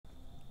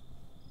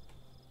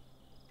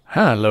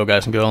Hello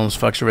guys and girls,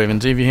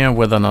 FoxyRaven-TV here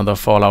with another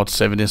Fallout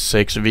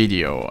 76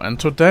 video, and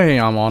today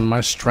I'm on my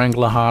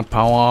Strangleheart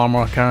power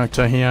armor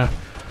character here,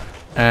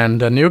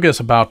 and the nuke is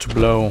about to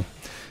blow.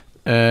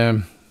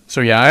 So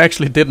yeah, I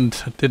actually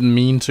didn't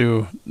mean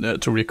to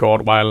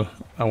record while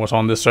I was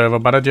on this server,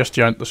 but I just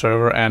joined the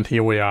server and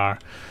here we are.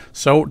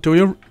 So do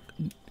you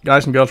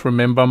guys and girls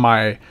remember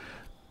my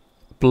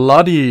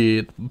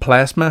bloody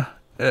plasma?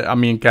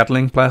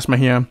 Gatling plasma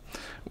here,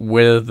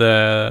 with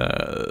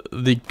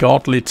the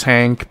godly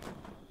tank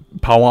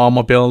power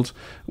armor build.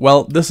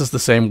 Well, this is the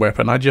same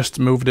weapon. I just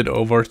moved it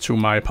over to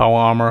my power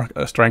armor,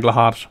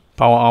 Strangleheart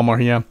power armor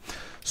here.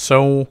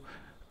 So,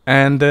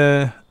 and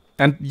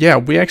yeah,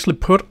 we actually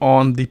put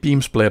on the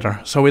beam splitter,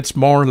 so it's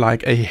more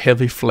like a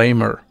heavy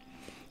flamer.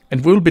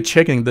 And we'll be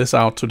checking this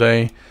out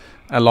today,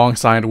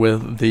 alongside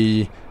with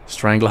the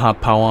Strangleheart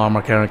power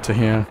armor character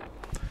here.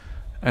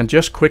 And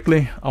just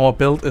quickly, our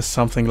build is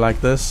something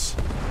like this.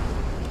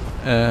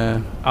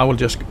 I will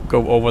just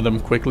go over them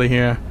quickly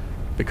here,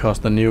 because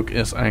the nuke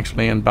is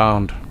actually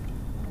inbound.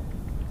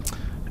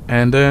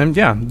 And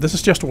yeah, this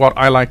is just what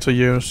I like to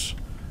use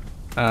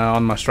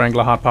on my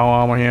Strangleheart power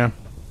armor here.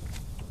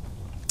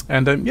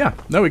 And yeah,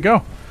 there we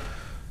go.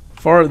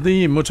 For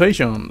the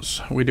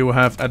mutations, we do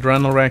have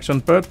Adrenal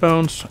Reaction, Bird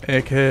Bones,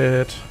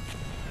 Egghead,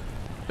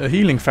 a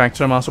Healing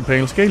Factor,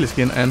 Marsupial, Scaly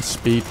Skin, and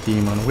Speed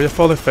Demon. We are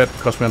fully fed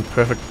because we're on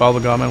Perfect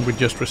Bubblegum, and we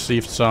just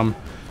received some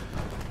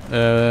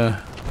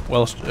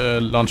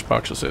lunch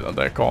boxes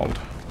they're called.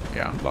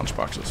 Yeah, lunch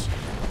boxes.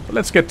 So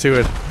let's get to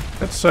it.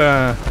 Let's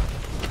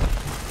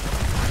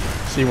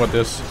see what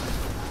this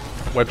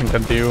weapon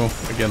can do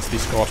against the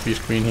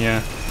Scorch Queen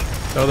here.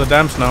 So the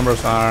damage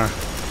numbers are,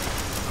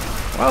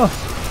 well,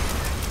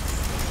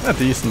 they're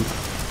decent.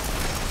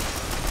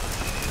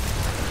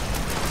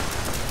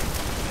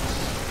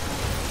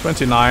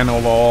 29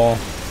 overall,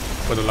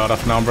 with a lot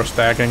of number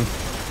stacking.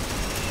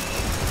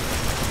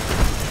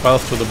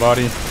 12 to the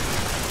body.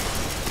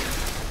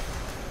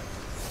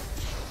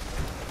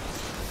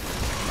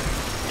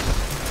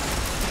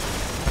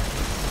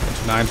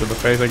 29 to the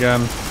face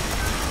again.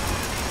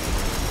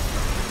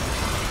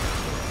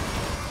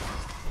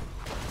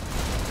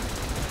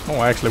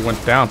 Oh, I actually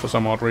went down for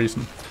some odd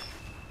reason.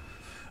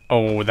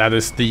 Oh, that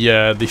is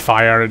the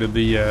fire,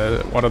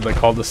 what are they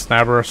called, the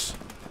snappers.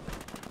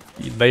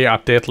 They are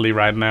deadly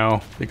right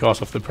now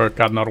because of the perk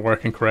card not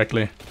working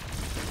correctly.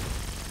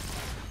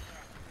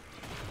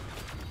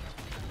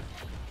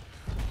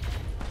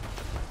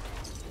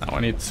 Now I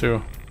need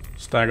to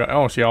stagger.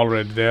 Oh, she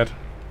already dead.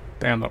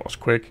 Damn, that was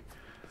quick.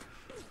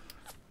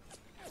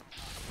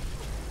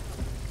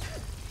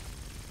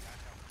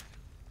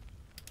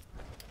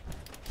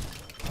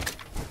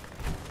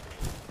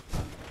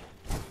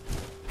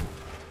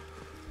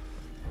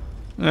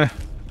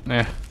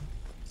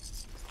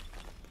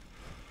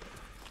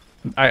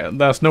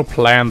 There's no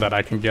plan that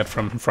I can get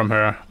from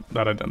her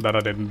that I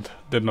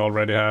didn't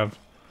already have.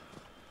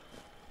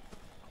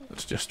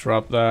 Let's just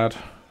drop that.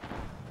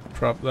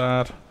 Drop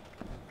that.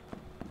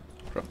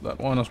 Drop that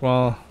one as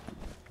well.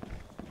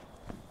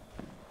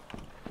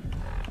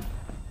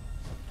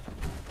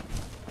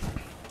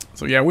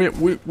 So yeah,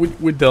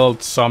 we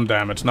dealt some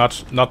damage,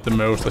 not the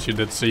most, as you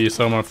did see.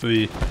 Some of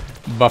the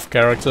buff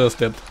characters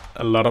did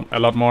a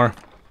lot more.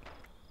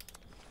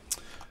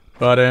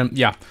 But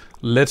yeah,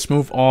 let's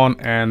move on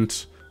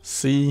and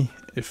see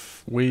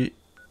if we...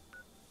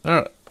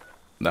 there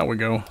we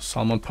go,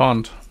 Salmon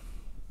Pond.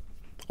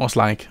 I was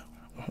like,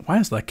 why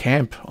is there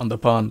camp on the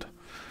pond?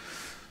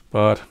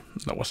 But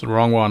that was the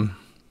wrong one.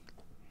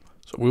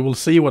 So we will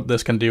see what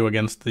this can do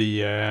against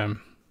the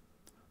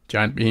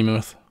giant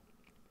behemoth.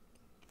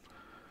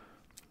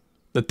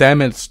 The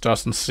damage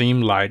doesn't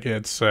seem like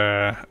it's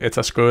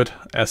as good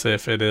as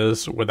if it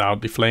is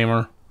without the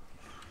flamer.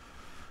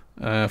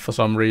 For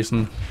some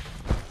reason.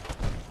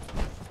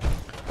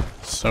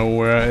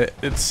 So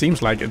it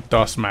seems like it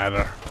does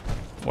matter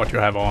what you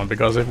have on,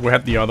 because if we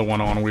had the other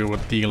one on, we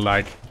would deal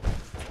like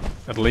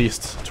at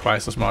least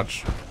twice as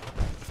much,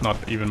 if not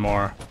even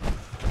more,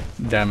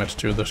 damage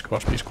to the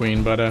Scorch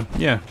Queen. But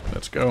yeah,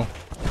 let's go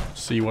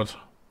see what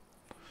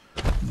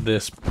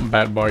this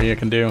bad boy here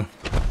can do.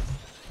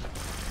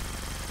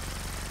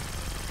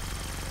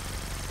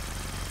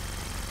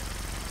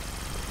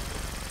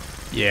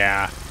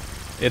 Yeah,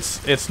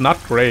 it's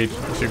not great,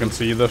 as you can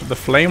see. The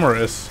flamer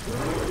is...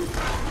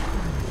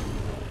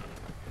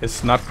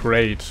 it's not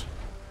great.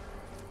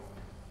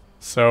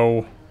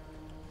 So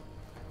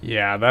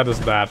yeah, that is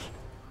that.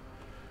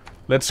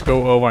 Let's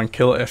go over and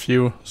kill a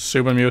few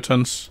super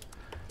mutants,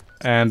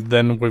 and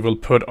then we will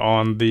put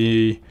on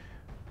the...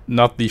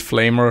 not the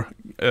flamer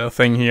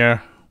thing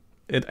here.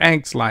 It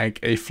acts like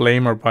a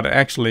flamer, but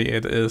actually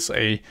it is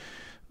a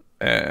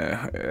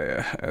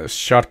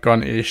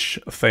shotgun-ish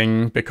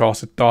thing,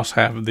 because it does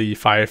have the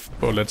 5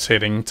 bullets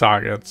hitting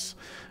targets.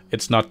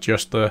 It's not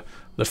just the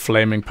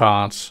flaming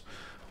parts.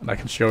 And I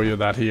can show you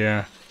that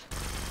here.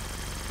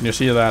 Can you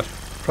see that?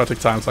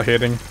 Projectiles are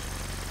hitting.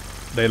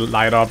 They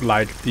light up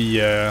like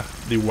the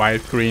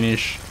white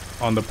greenish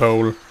on the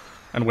pole.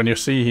 And when you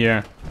see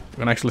here, you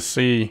can actually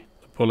see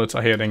the bullets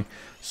are hitting.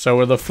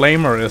 So the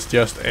flamer is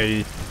just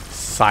a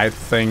side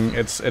thing.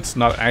 It's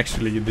not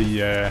actually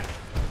the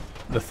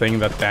thing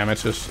that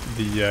damages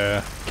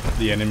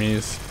the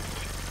enemies.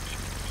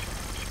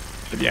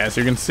 But yeah, as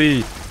you can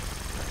see,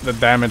 the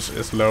damage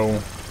is low.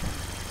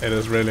 It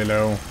is really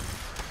low.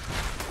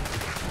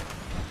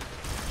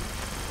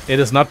 It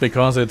is not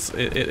because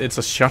it's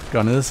a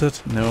shotgun, is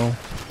it? No,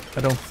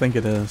 I don't think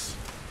it is.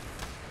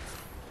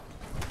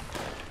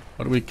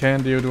 What we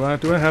can do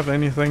I have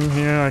anything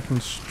here I can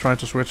try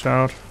to switch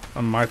out?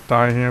 I might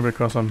die here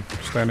because I'm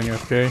standing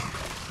AFK.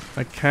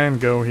 I can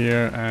go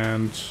here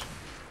and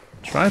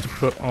try to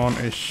put on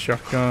a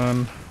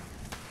shotgun.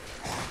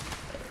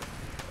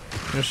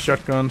 Your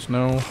shotguns,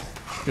 no.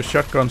 Your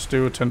shotguns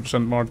do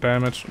 10% more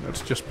damage.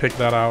 Let's just pick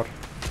that out.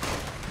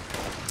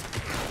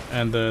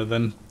 And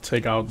then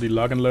take out the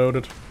lock and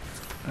loaded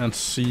and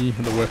see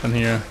the weapon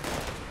here.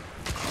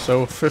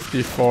 So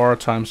 54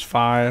 times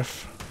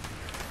 5.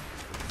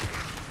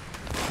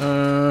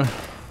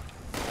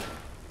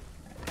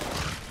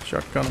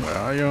 Shotgun, where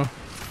are you?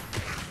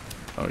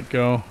 There we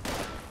go.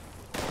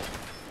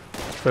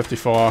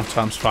 54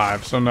 times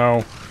 5. So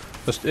no,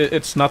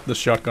 it's not the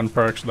shotgun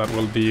perks that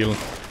will deal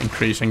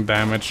increasing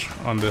damage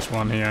on this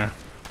one here.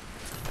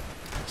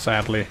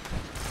 Sadly.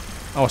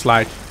 I was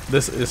like,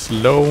 this is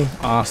low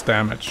ass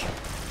damage.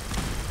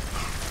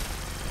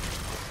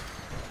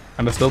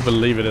 And I still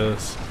believe it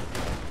is.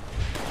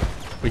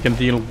 We can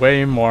deal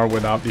way more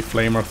without the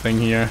flamer thing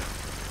here.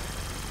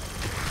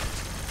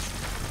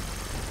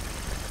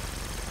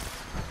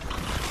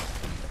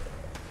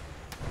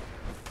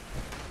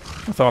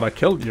 I thought I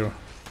killed you.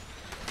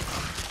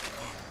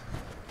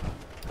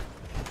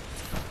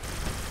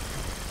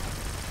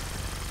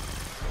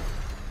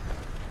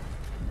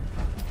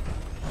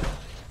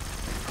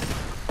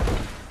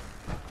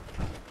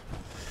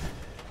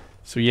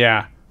 So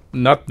yeah,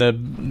 not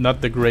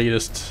the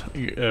greatest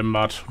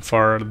mod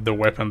for the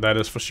weapon, that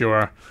is for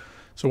sure.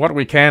 So what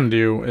we can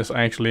do is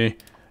actually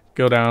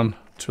go down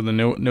to the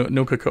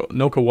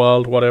Nuka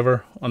world,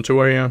 whatever, on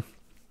tour here,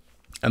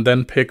 and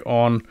then pick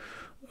on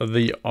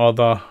the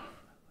other.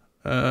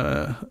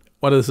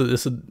 What is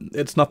it?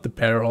 It's not the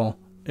barrel.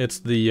 It's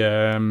the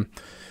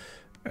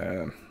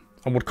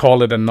I would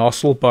call it a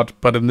nozzle, but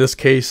in this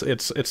case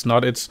it's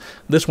not. It's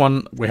this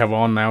one we have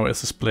on now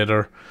is a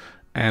splitter,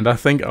 and I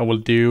think I will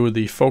do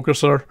the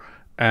focuser,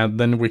 and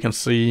then we can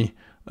see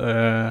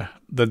the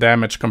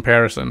damage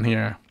comparison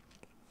here.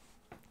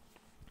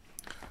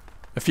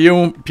 A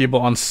few people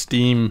on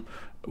Steam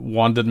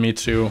wanted me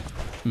to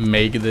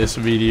make this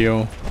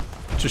video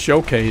to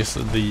showcase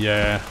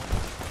the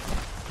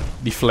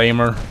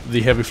flamer,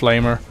 the heavy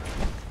flamer,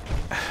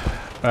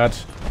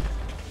 but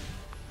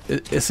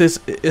is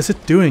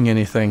it doing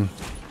anything?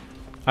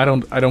 I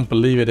don't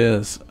believe it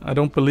is. I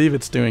don't believe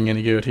it's doing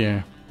any good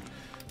here.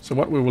 So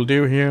what we will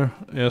do here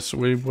is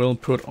we will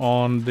put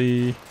on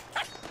the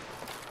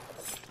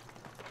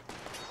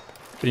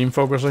beam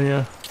focuser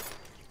here.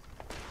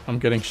 I'm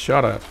getting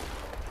shot at.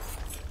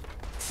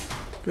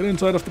 Get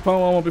inside of the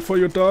power armor before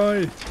you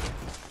die.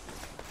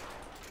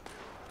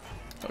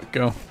 There we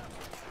go.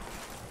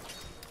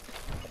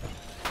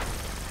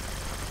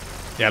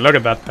 Yeah, look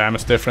at that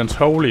damage difference.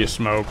 Holy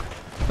smoke.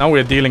 Now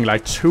we're dealing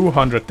like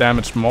 200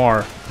 damage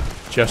more.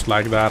 Just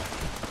like that.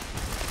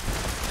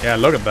 Yeah,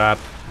 look at that.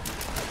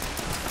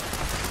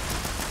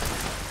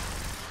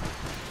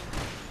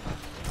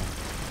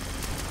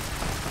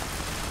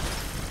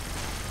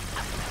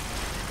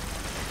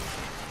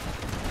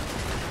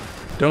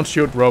 Don't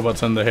shoot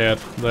robots in the head.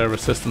 Their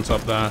resistance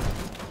up there.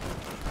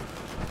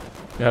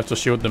 You have to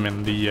shoot them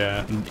in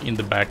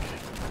the back,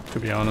 to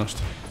be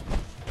honest.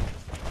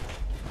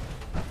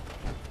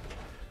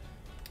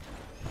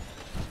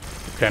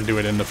 You can do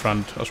it in the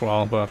front as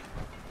well, but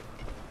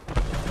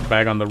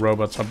back on the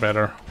robots are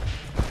better.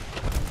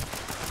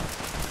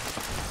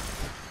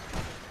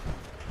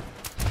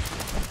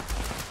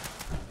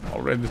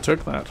 Already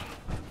took that.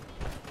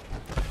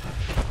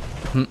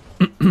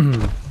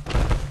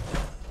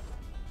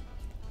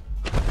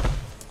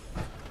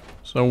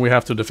 So we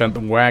have to defend the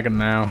wagon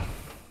now.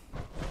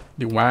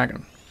 The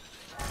wagon.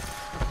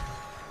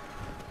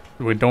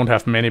 We don't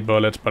have many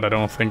bullets, but I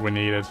don't think we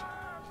need it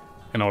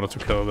in order to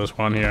kill this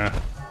one here.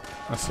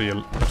 Let's see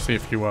a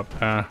few up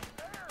there.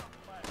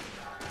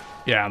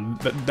 Yeah,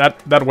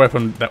 that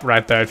weapon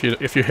right there.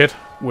 If you hit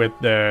with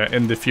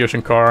in the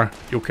fusion core,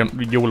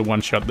 you will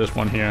one shot this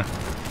one here.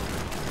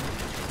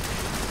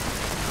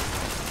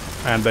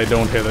 And they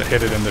don't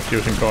hit it in the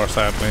fusion core,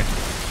 sadly.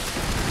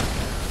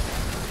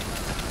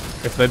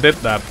 If they did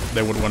that,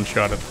 they would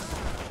one-shot it.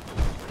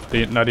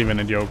 Not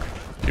even a joke.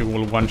 You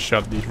will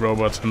one-shot these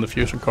robots in the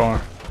fusion core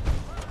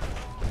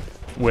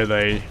with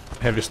a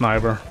heavy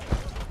sniper.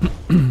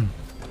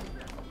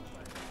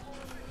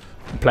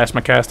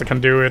 Plasma caster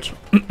can do it.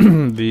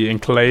 The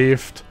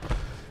enclaved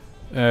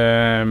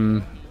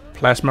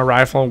plasma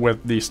rifle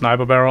with the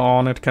sniper barrel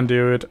on it can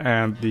do it,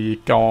 and the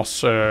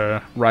Gauss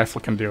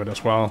rifle can do it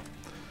as well.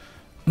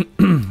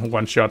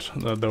 One-shot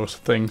those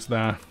things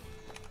there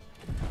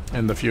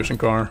in the fusion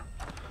core.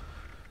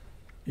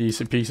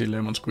 Easy peasy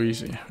lemon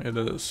squeezy, it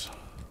is.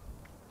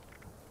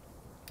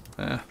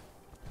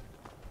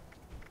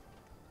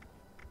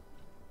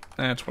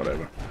 That's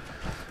whatever.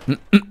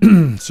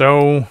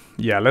 So,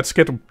 yeah, let's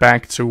get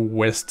back to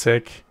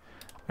Westtech.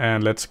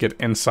 And let's get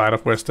inside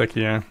of Westtech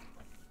here.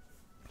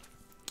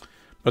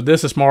 But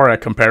this is more a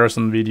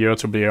comparison video,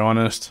 to be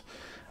honest.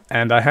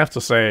 And I have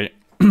to say,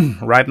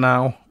 right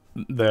now,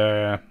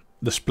 the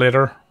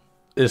splitter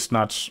is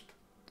not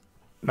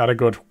a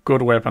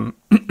good weapon.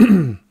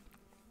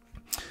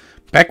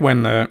 Back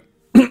when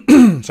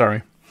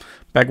sorry,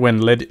 back when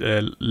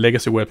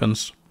legacy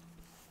weapons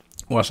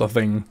was a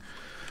thing,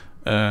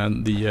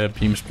 the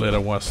beam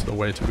splitter was the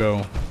way to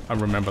go. I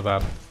remember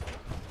that.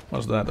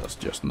 What's that? That's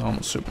just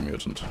normal super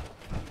mutant.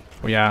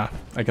 Oh yeah,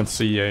 I can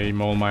see a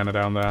mole miner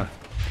down there.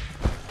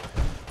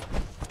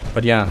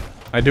 But yeah,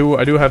 I do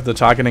have the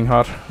targeting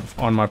hut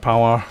on my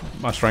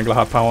Strangler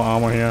hut power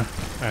armor here,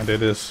 and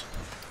it is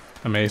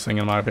amazing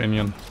in my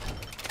opinion.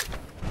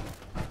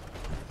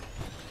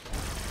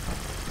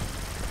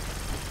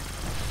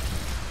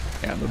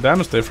 Yeah, the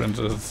damage difference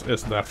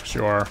is there for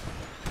sure.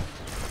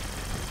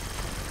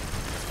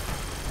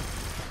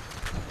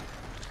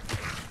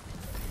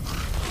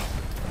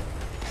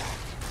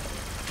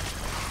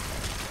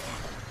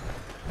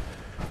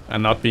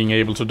 And not being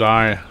able to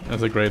die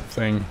is a great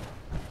thing.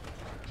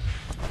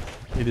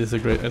 It is a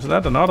great... Is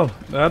that another?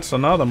 That's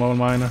another mole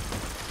miner.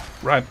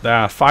 Right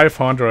there,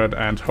 500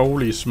 and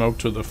holy smoke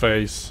to the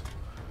face.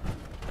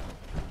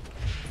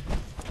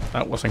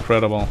 That was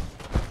incredible.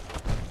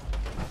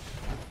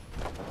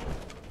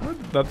 Where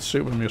did that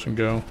super mutant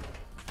go?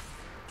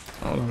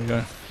 Oh, there we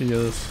go. He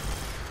is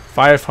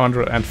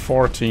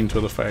 514 to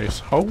the face.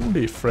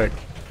 Holy frick.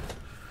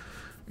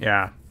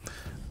 Yeah.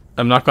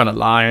 I'm not gonna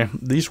lie,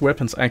 these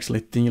weapons actually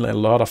deal a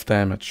lot of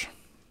damage.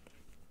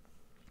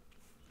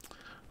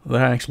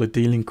 They're actually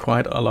dealing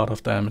quite a lot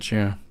of damage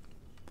here.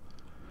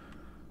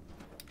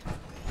 I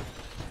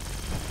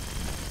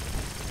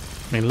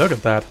mean, look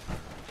at that.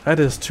 That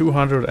is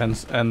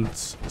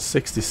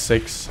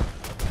 266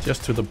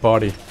 just to the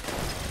body.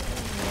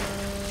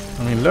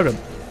 I mean, look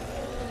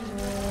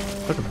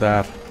at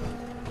that.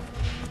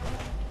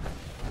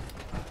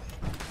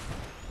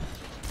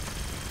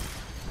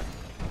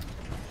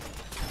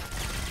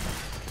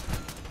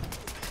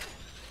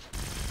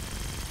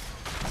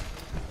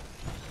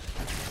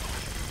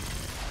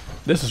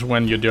 This is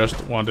when you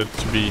just want it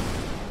to be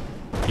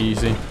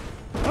easy.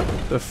 What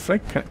the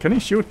frick? Can he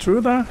shoot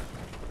through that?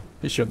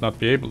 He should not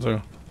be able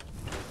to.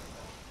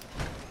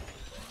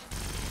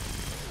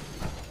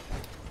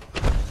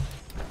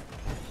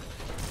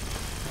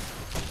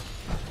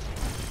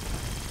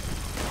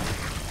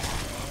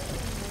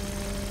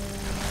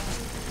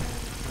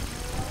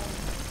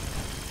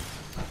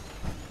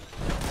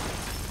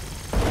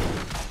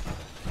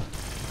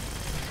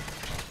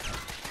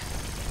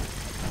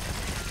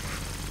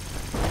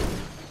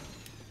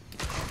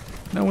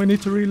 No, we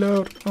need to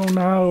reload. Oh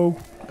no.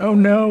 Oh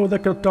no, the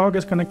dog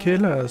is gonna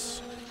kill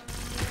us.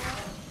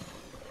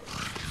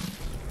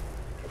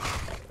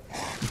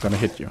 I'm gonna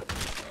hit you.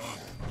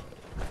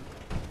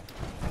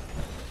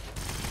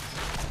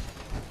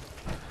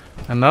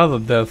 Another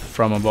death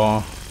from a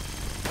bar.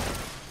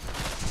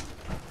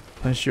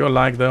 I sure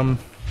like them.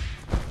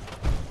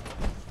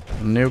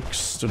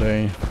 Nukes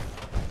today.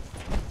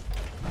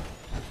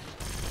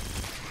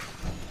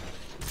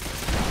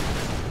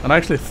 And I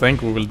actually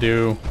think we will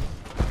do...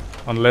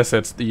 Unless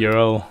it's the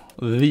Earl.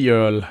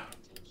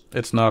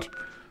 It's not.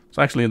 It's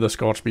actually the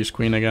Scorch Beast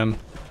Queen again.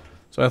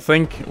 So I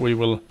think we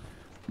will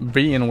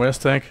be in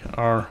Westtech,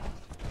 or,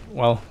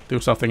 well, do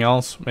something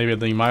else. Maybe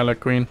the Mylar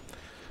Queen.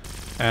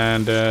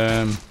 And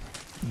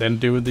then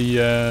do the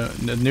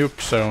nuke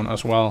zone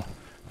as well.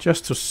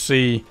 Just to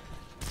see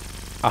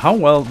how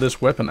well this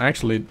weapon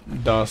actually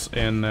does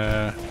in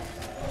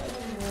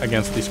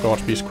against the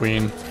Scorch Beast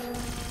Queen.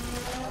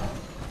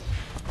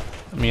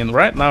 I mean,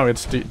 right now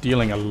it's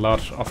dealing a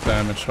lot of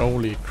damage.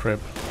 Holy crap.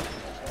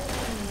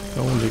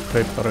 Holy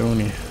crap,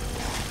 Baroni.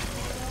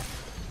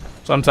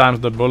 Sometimes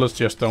the bullets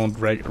just don't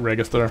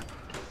register.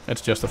 It's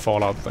just a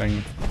Fallout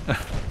thing.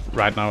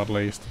 Right now, at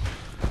least.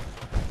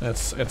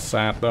 It's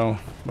sad, though.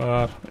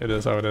 But it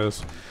is how it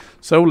is.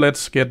 So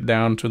let's get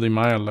down to the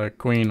Mylar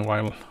Queen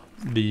while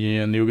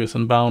the nuke is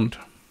unbound.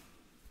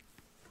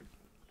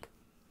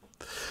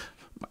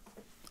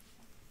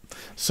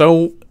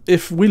 So,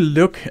 if we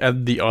look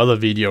at the other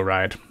video,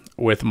 right,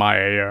 with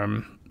my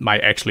my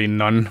actually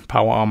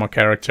non-power armor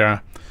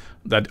character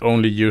that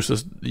only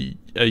uses the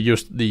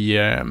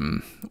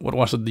what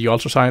was it, the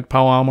ultrasonic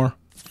power armor,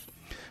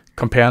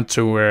 compared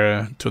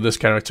to this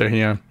character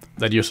here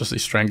that uses the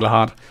Strangler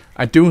Heart,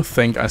 I do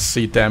think I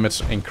see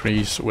damage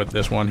increase with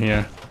this one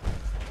here.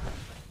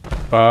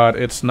 But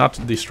it's not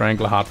the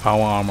Strangler Heart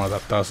power armor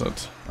that does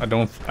it. I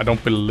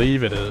don't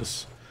believe it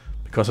is,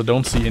 because I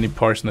don't see any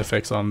poison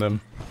effects on them.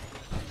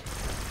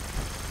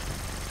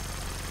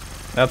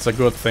 That's a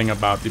good thing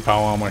about the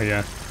power armor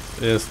here,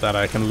 is that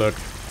I can look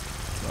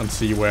and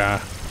see where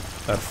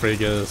that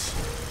freak is.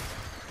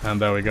 And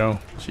there we go,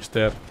 she's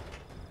dead.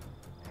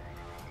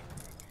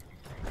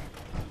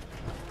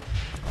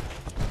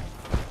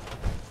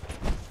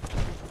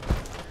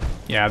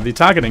 Yeah, the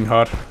targeting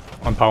HUD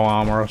on power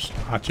armors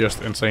are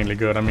just insanely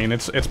good. I mean,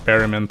 it's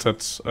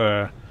experimented.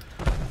 I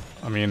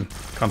mean,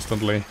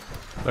 constantly.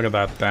 Look at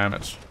that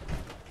damage.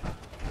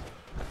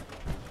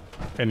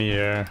 Any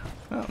oh,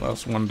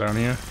 there's one down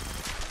here.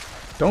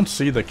 Don't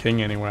see the king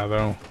anywhere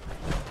though.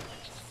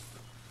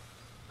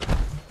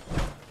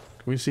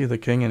 Do we see the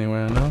king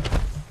anywhere? No.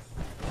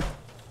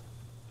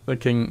 The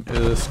king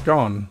is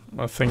gone,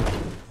 I think.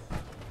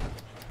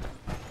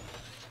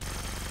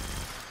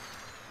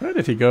 Where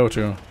did he go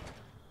to?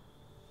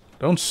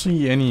 Don't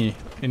see any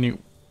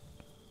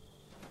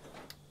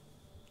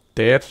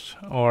dead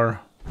or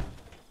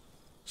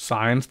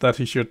signs that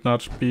he should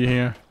not be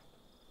here.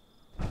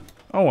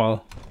 Oh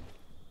well.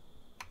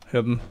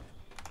 Hidden.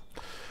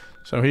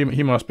 So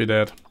he must be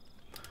dead.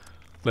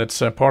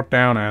 Let's port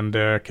down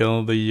and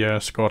kill the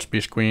Scorched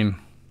Beast Queen.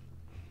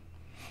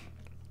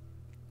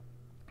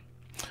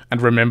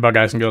 And remember,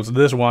 guys and girls,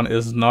 this one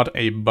is not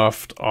a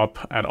buffed up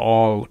at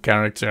all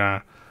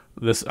character.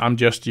 I'm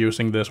just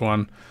using this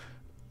one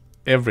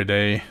every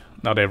day.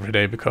 Not every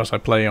day, because I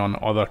play on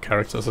other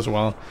characters as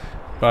well.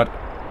 But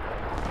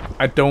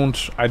I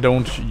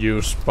don't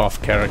use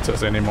buff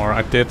characters anymore.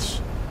 I did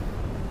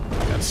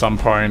at some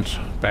point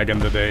back in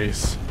the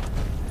days,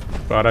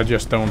 but I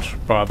just don't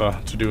bother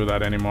to do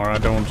that anymore. I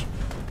don't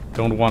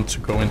want to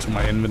go into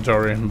my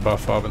inventory and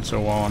buff up and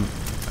so on.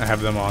 I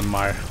have them on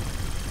my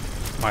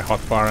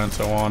hotbar and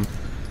so on.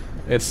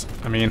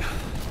 I mean,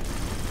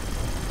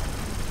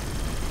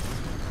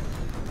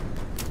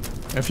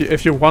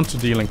 if you want to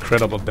deal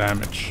incredible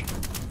damage,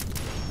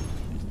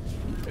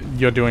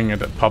 you're doing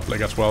it at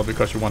public as well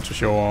because you want to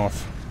show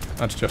off.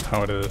 That's just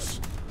how it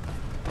is.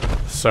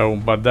 So,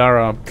 but there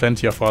are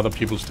plenty of other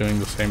people doing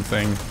the same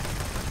thing,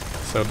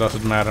 so it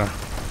doesn't matter.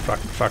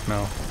 Fuck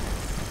no.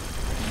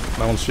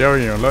 I will show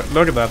you.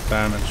 Look at that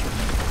damage.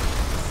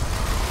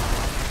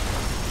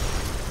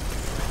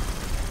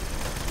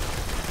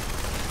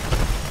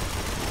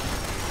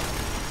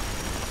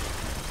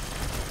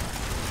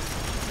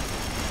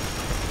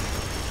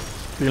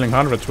 Dealing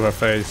 100 to her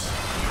face.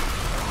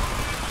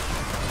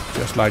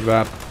 Just like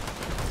that.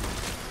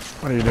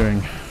 What are you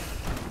doing?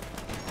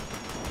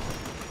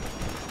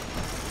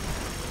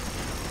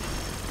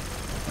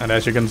 And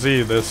as you can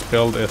see, this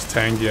build is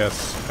tanky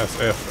as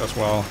F as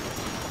well.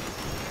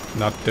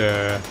 Not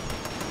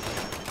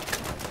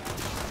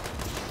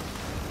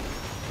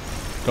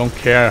don't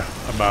care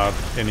about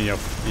any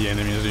of the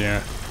enemies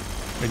here.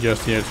 We're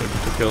just here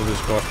to kill this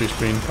Scorched Beast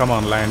Queen. Come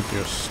on, land,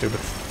 you stupid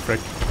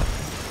frick.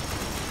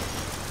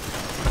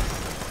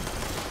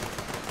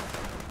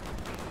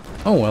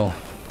 Oh well.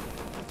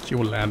 She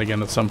will land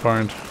again at some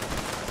point.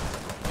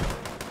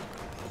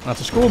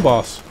 That's a school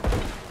boss.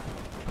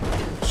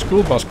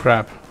 School boss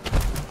crap.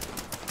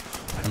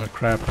 Damn it,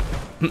 crap.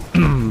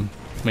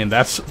 I mean,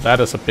 that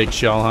is a big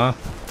shell, huh?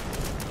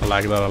 I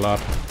like that a lot.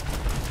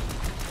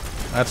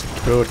 That's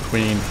good,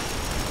 queen.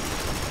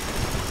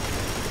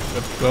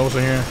 Get closer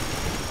here.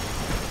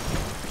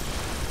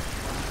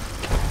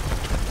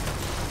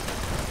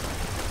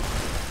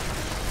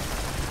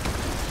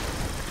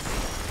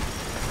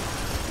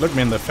 Look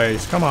me in the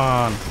face, come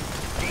on.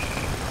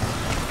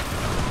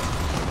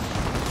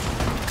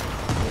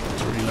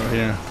 Let's reload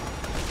here.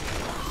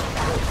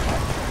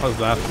 What's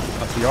that?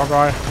 That's your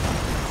guy?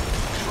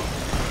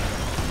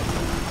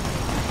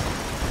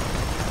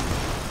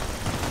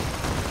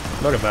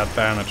 Look at that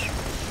damage.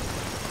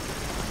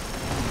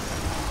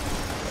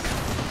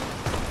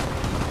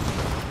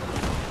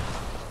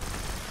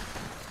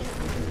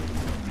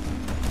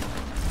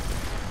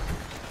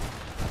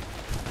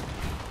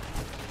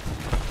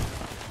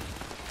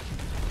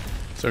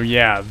 So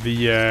yeah,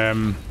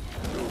 the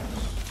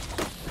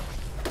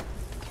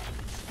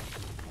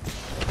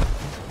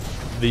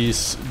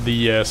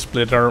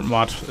splitter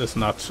mod is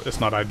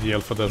not ideal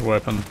for this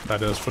weapon.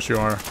 That is for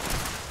sure.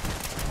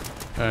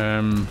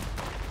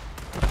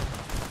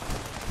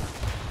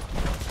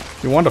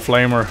 If you want a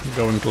flamer,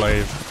 go in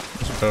glaive,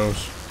 I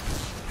suppose.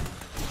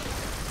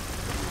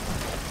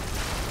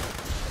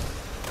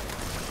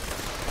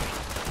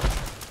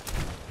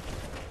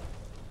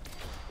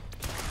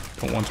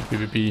 Don't want to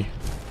PvP,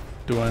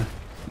 do I?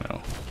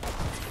 No.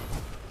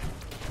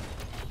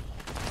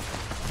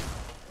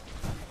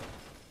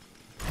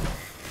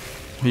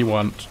 He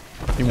wants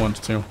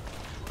to.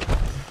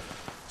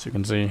 As you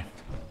can see.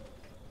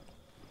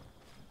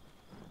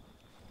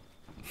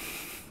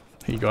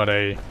 He got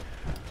a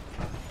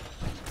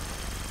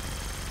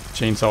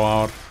chainsaw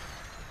out.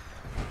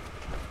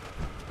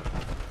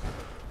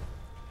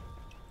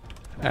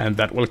 And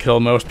that will kill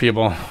most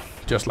people,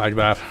 just like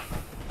that.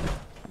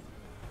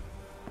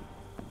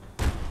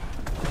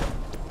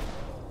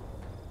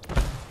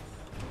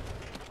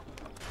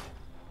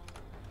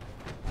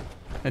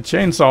 A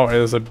chainsaw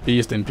is a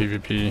beast in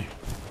PvP,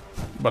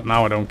 but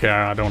now I don't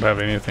care. I don't have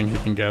anything he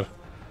can get,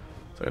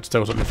 so it's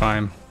totally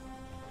fine.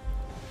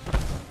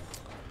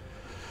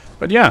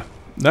 But yeah,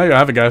 there you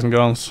have it, guys and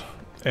girls.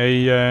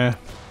 A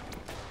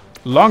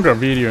longer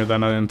video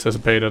than I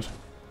anticipated,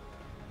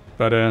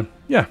 but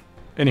yeah.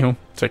 Anywho,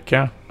 take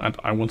care, and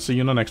I will see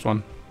you in the next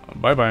one.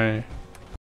 Bye bye.